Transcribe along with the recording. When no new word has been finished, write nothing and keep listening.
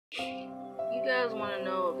guys want to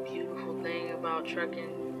know a beautiful thing about trucking?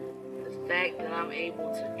 The fact that I'm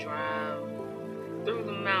able to drive through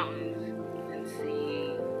the mountains and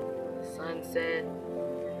see the sunset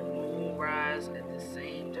and the moon rise at the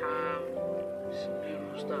same time. It's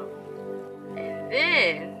beautiful stuff. And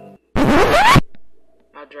then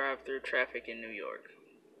I drive through traffic in New York.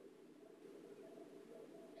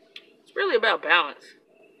 It's really about balance.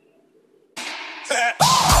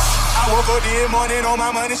 I woke up this morning on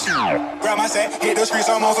my money shoot. Grab my sack, hit the streets,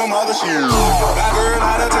 I'm on some other shit. Got girl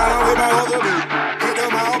out of town with my other bitch. Hit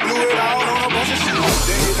them out, blew it all on a bunch of shit.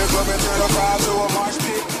 Then hit the club and turn the crowd to a marsh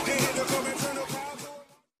pit.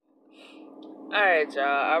 Alright, y'all,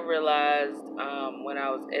 I realized when I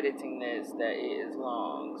was editing this that it is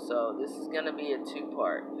long. So this is going to be a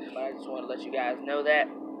two-part. But I just want to let you guys know that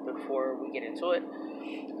before we get into it.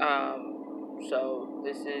 So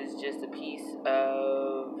this is just a piece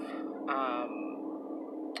of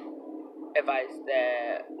advice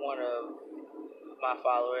that one of my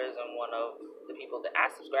followers and one of the people that I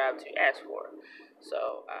subscribe to asked for.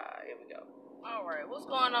 So here we go. Alright, what's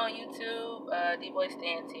going on YouTube? D-Boy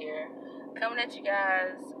Stans here, coming at you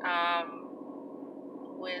guys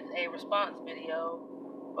with a response video.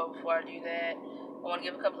 But before I do that, I want to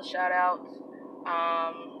give a couple of shout outs.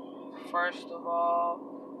 First of all,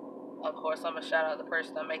 of course, I'm going to shout out the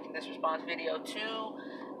person I'm making this response video to,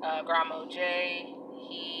 Gramo J.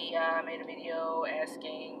 He made a video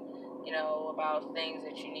asking, about things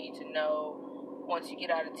that you need to know once you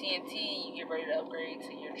get out of TNT, you get ready to upgrade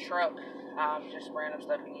to your truck. Just random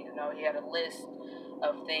stuff you need to know. He had a list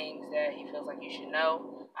of things that he feels like you should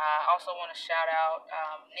know. I also want to shout out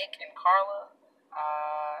Nic and Carla.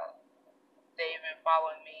 They've been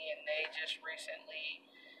following me, and they just recently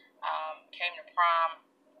came to prom.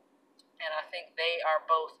 And I think they are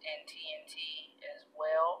both in TNT as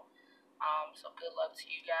well. So good luck to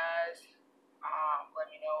you guys.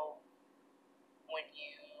 Let me know when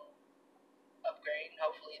you upgrade. And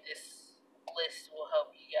hopefully this list will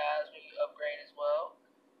help you guys when you upgrade as well.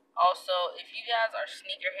 Also, if you guys are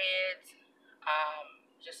sneakerheads,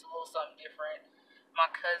 just a little something different.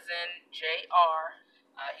 My cousin JR,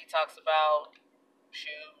 he talks about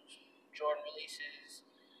shoes, Jordan releases,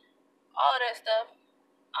 all of that stuff.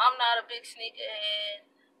 I'm not a big sneakerhead,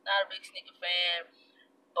 not a big sneaker fan,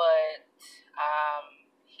 but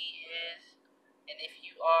he is, and if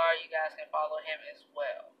you are, you guys can follow him as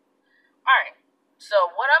well. Alright,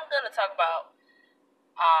 so what I'm going to talk about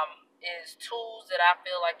is tools that I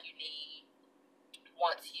feel like you need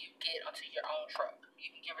once you get onto your own truck.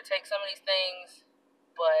 You can give or take some of these things,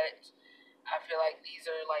 but I feel like these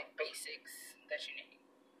are like basics that you need.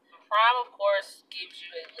 Prime, of course, gives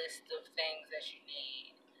you a list of things that you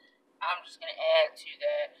need. I'm just going to add to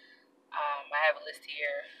that. I have a list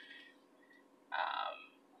here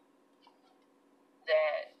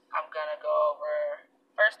that I'm going to go over.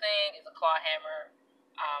 First thing is a claw hammer,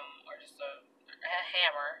 or just a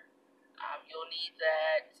hammer. You'll need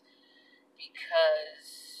that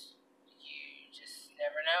because you just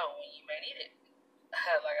never know when you may need it.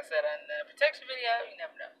 Like I said in the protection video, you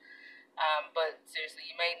never know. But seriously,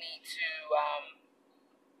 you may need to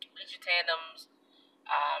beat your tandems.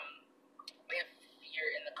 If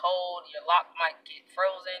you're in the cold, your lock might get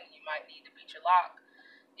frozen. You might need to beat your lock.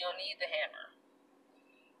 You'll need the hammer,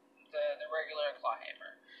 the regular claw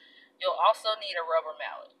hammer. You'll also need a rubber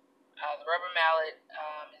mallet. The rubber mallet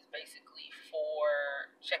is basically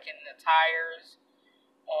for checking the tires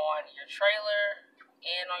on your trailer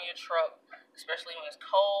and on your truck, especially when it's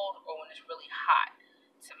cold or when it's really hot,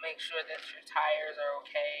 to make sure that your tires are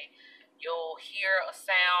okay. You'll hear a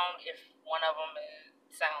sound if one of them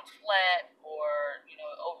sounds flat or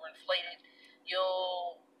overinflated.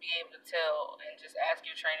 You'll be able to tell and just ask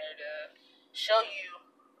your trainer to show you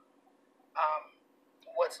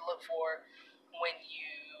what to look for when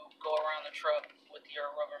you go around the truck with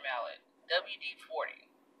your rubber mallet. WD-40.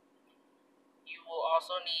 You will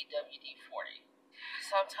also need WD-40.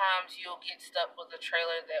 Sometimes you'll get stuck with a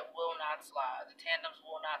trailer that will not slide. The tandems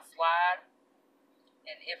will not slide.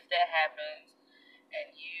 And if that happens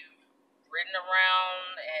and you've ridden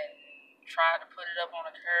around and tried to put it up on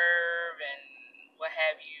a curve and what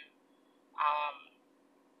have you,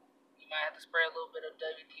 you might have to spray a little bit of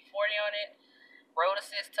WD-40 on it. Road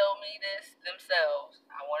Assist told me this themselves.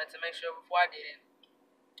 I wanted to make sure before I did it,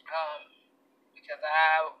 because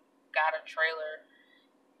I got a trailer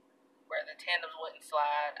where the tandems wouldn't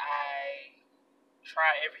slide. I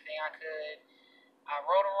tried everything I could. I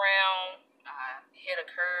rode around, I hit a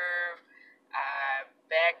curve, I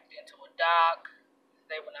backed into a dock.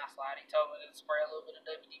 They would not slide. He told me to spray a little bit of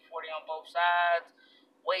WD-40 on both sides,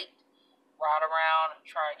 wait, ride around,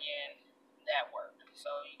 try again. that worked. So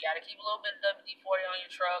you got to keep a little bit of WD-40 on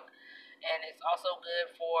your truck, and it's also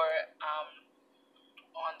good for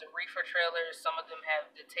on the reefer trailers. Some of them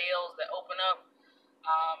have the tails that open up.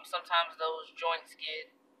 Sometimes those joints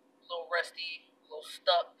get a little rusty, a little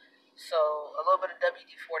stuck. So a little bit of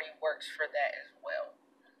WD-40 works for that as well.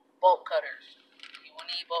 Bolt cutters. You will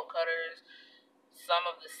need bolt cutters. Some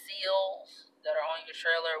of the seals that are on your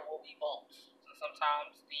trailer will be bolts. And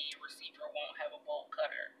sometimes the receiver won't have a bolt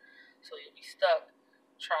cutter. So you'll be stuck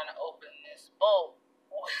trying to open this bolt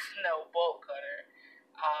with no bolt cutter.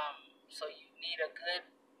 So you need a good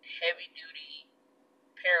heavy duty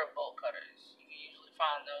pair of bolt cutters. You can usually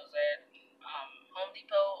find those at Home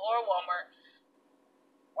Depot or Walmart.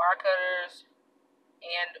 Wire cutters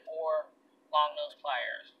and or long nose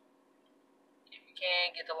pliers. If you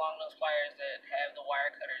can, get the long nose pliers that have the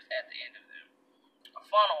wire cutters at the end of them. A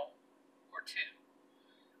funnel or two.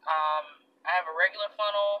 I have a regular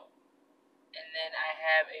funnel, and then I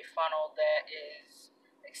have a funnel that is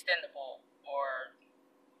extendable or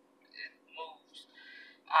it moves.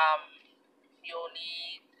 You'll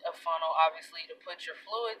need a funnel, obviously, to put your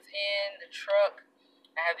fluids in the truck.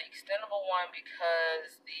 I have the extendable one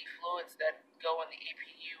because the fluids that go in the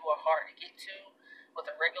APU are hard to get to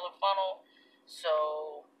with a regular funnel.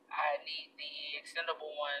 So I need the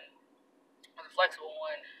extendable one, or the flexible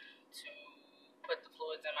one, to put the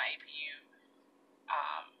fluids in my APU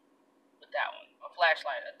with that one. A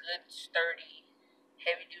flashlight, a good, sturdy,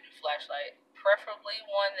 heavy-duty flashlight, preferably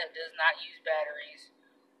one that does not use batteries,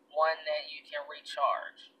 one that you can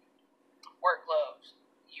recharge. Work gloves.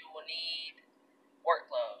 You will need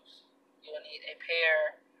work gloves. You will need a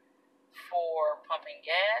pair for pumping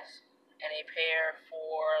gas and a pair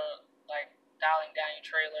for like dialing down your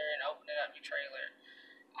trailer and opening up your trailer.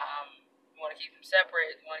 You want to keep them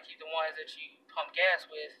separate. You want to keep the ones that you pump gas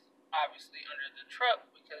with obviously under the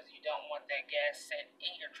truck because you don't want that gas sent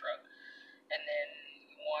in your truck. And then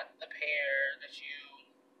you want the pair that you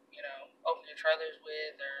open your trailers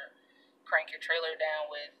with or crank your trailer down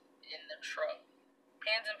with in the truck.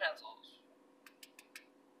 Pens and pencils.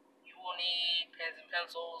 You will need pens and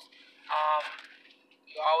pencils.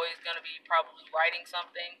 You're always going to be probably writing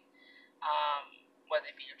something, whether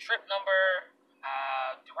it be your trip number,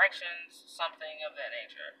 directions, something of that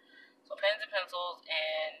nature. So pens and pencils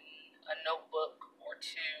and a notebook or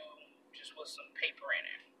two just with some paper in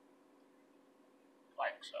it.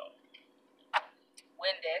 Like so.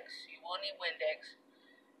 Windex. You will need Windex.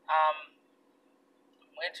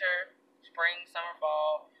 Winter, spring, summer,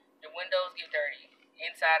 fall, your windows get dirty,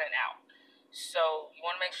 inside and out. So you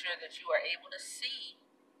want to make sure that you are able to see.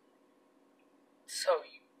 So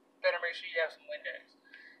you better make sure you have some Windex.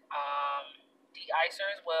 De-icer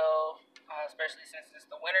as well, especially since it's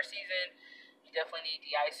the winter season. You definitely need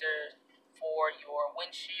de-icer for your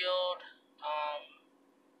windshield,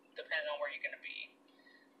 depending on where you're going to be.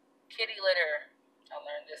 Kitty litter. I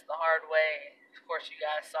learned this the hard way. Of course, you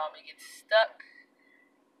guys saw me get stuck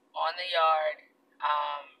on the yard,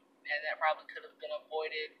 and that probably could have been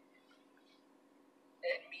avoided.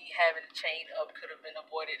 And me having to chain up could have been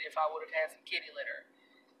avoided if I would have had some kitty litter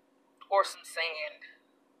or some sand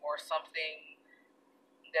or something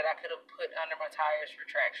that I could have put under my tires for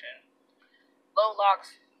traction. Load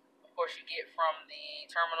locks, of course, you get from the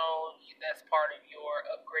terminal. That's part of your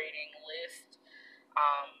upgrading list.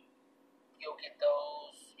 You'll get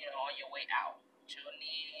those, on your way out. You'll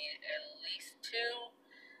need at least two,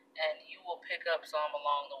 and you will pick up some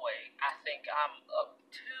along the way. I think I'm up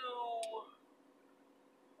to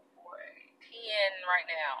 10 right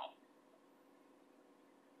now.